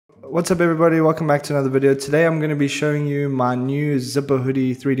What's up everybody, welcome back to another video. Today I'm going to be showing you my new zipper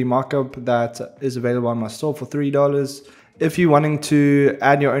hoodie 3D mockup that is available on my store for $3. If you're wanting to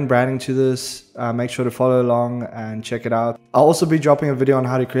add your own branding to this, make sure to follow along and check it out. I'll also be dropping a video on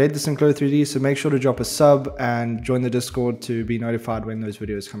how to create this in Clo 3D, so make sure to drop a sub and join the Discord to be notified when those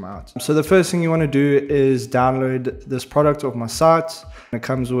videos come out. So the first thing you want to do is download this product off my site. It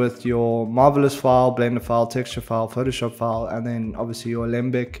comes with your Marvelous file, Blender file, texture file, Photoshop file, and then obviously your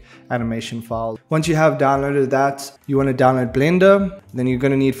Alembic animation file. Once you have downloaded that, you want to download Blender. Then you're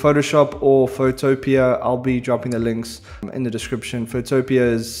going to need Photoshop or Photopea. I'll be dropping the links in the description.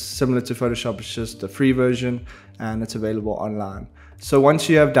 Photopea is similar to Photoshop, it's just a free version and it's available online. So once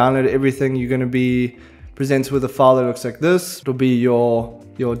you have downloaded everything, you're going to be presented with a file that looks like this. It'll be your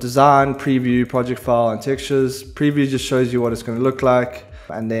design, preview, project file, and textures. Preview just shows you what it's going to look like,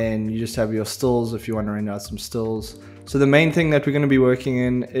 and then you just have your stills if you want to render out some stills. So the main thing that we're going to be working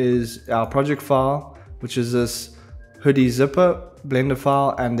in is our project file, which is this hoodie zipper Blender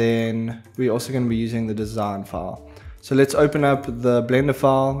file, and then we're also going to be using the design file. So let's open up the Blender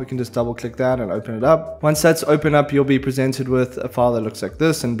file. We can just double click that and open it up. Once that's open up, you'll be presented with a file that looks like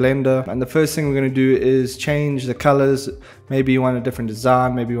this in Blender. And the first thing we're going to do is change the colors. Maybe you want a different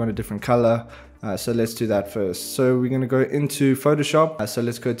design, maybe you want a different color. So let's do that first. So we're going to go into Photoshop. So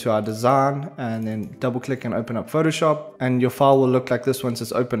let's go to our design and then double click and open up Photoshop. And your file will look like this once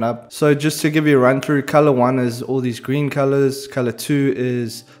it's opened up. So just to give you a run through, color 1 is all these green colors. Color 2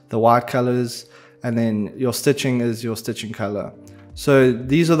 is the white colors. And then your stitching is your stitching color. So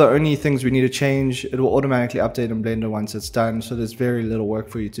these are the only things we need to change. It will automatically update in Blender once it's done. So there's very little work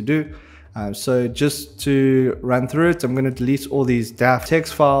for you to do. So just to run through it, I'm going to delete all these daft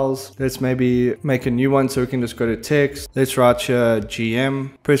text files. Let's maybe make a new one, so we can just go to text. Let's write here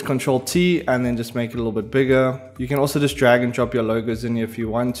GM, press Ctrl T, and then just make it a little bit bigger. You can also just drag and drop your logos in here if you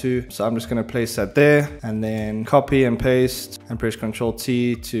want to. So I'm just going to place that there, and then copy and paste, and press Ctrl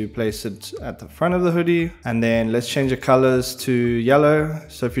T to place it at the front of the hoodie. And then let's change the colors to yellow.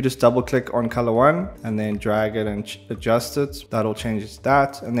 So if you just double click on color 1 and then drag it and adjust it, that'll change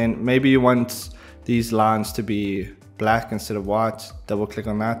that. And then maybe you want these lines to be black instead of white. Double click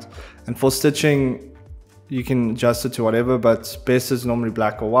on that. And for stitching, you can adjust it to whatever, but best is normally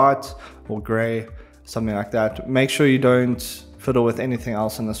black or white or gray, something like that. Make sure you don't fiddle with anything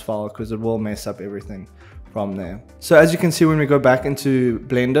else in this file, because it will mess up everything from there. So as you can see, when we go back into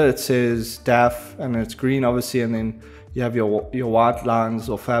Blender, it says DAF and it's green obviously, and then you have your white lines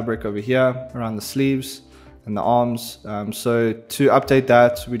or fabric over here around the sleeves and the arms. So to update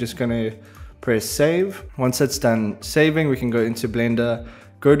that, we're just going to press save. Once that's done saving, we can go into Blender,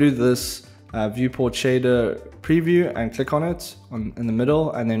 go to this viewport shader preview and click on it in the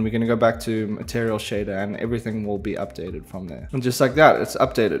middle, and then we're going to go back to material shader and everything will be updated from there. And just like that, it's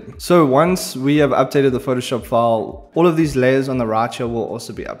updated. So once we have updated the Photoshop file, all of these layers on the right here will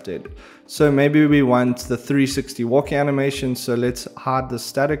also be updated. So maybe we want the 360 walking animation, so let's hide the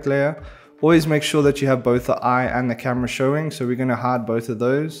static layer. Always make sure that you have both the eye and the camera showing. So we're going to hide both of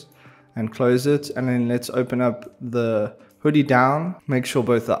those and close it. And then let's open up the hoodie down. Make sure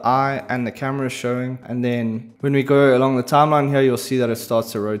both the eye and the camera is showing. And then when we go along the timeline here, you'll see that it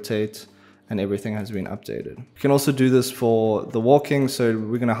starts to rotate and everything has been updated. You can also do this for the walking. So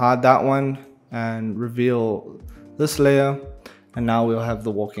we're going to hide that one and reveal this layer. And now we'll have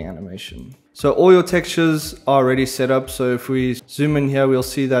the walking animation. So all your textures are already set up. So if we zoom in here, we'll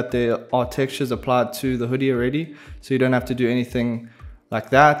see that there are textures applied to the hoodie already. So you don't have to do anything like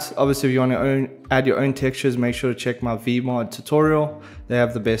that. Obviously, if you want to add your own textures, make sure to check my VMod tutorial. They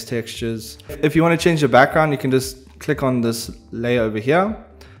have the best textures. If you want to change the background, you can just click on this layer over here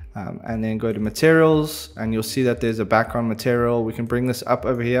and then go to materials, and you'll see that there's a background material. We can bring this up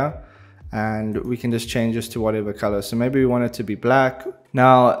over here and we can just change this to whatever color. So maybe we want it to be black.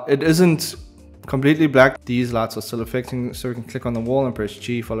 Now it isn't completely black. These lights are still affecting, so we can click on the wall and press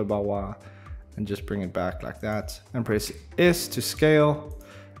G followed by Y and just bring it back like that, and press S to scale,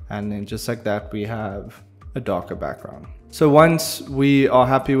 and then just like that we have a darker background. So once we are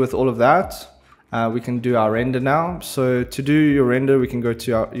happy with all of that, we can do our render now. So to do your render, we can go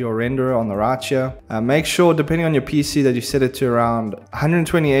to your renderer on the right here. Make sure, depending on your PC, that you set it to around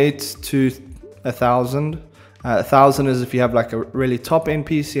 128 to 1000. 1000 is if you have like a really top end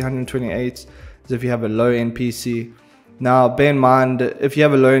PC, 128 is if you have a low end PC. Now bear in mind, if you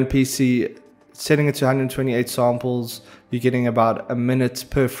have a low end PC, setting it to 128 samples, you're getting about a minute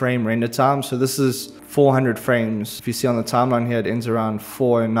per frame render time. So this is 400 frames. If you see on the timeline here, it ends around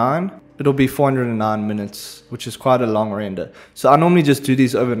 409. it'll be 409 minutes, which is quite a long render. So I normally just do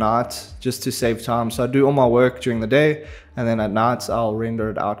these overnight just to save time. So I do all my work during the day, and then at night I'll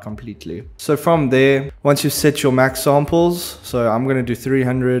render it out completely. So from there, once you set your max samples, so I'm going to do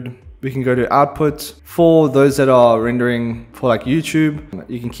 300. We can go to output. For those that are rendering for like YouTube,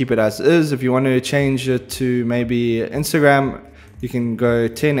 you can keep it as is. If you want to change it to maybe Instagram, you can go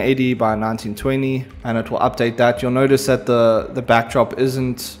 1080 by 1920 and it will update that. You'll notice that the backdrop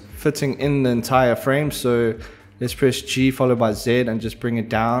isn't fitting in the entire frame. So let's press G followed by Z and just bring it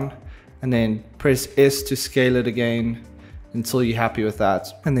down, and then press S to scale it again until you're happy with that.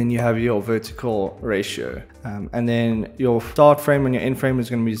 And then you have your vertical ratio. And then your start frame and your end frame is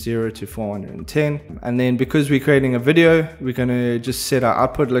going to be 0 to 410. And then because we're creating a video, we're going to just set our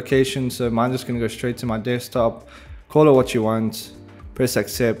output location. So mine's just going to go straight to my desktop. Call it what you want, press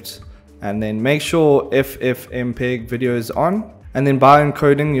accept, and then make sure FFmpeg video is on. And then by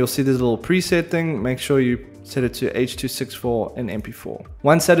encoding, you'll see this little preset thing. Make sure you set it to H.264 in MP4.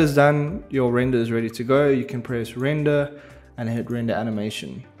 Once that is done, your render is ready to go. You can press render and hit render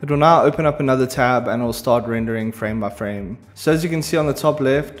animation. It will now open up another tab and it will start rendering frame by frame. So as you can see on the top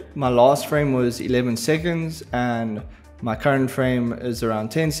left, my last frame was 11 seconds and my current frame is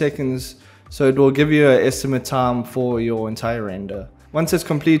around 10 seconds. So it will give you an estimate time for your entire render. Once it's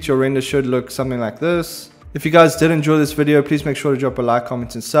complete, your render should look something like this. If you guys did enjoy this video, please make sure to drop a like,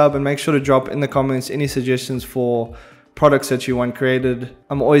 comment, and sub, and make sure to drop in the comments any suggestions for products that you want created.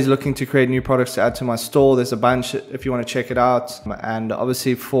 I'm always looking to create new products to add to my store. There's a bunch if you want to check it out. And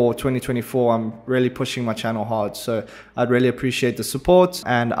obviously for 2024, I'm really pushing my channel hard. So I'd really appreciate the support,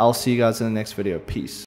 and I'll see you guys in the next video. Peace.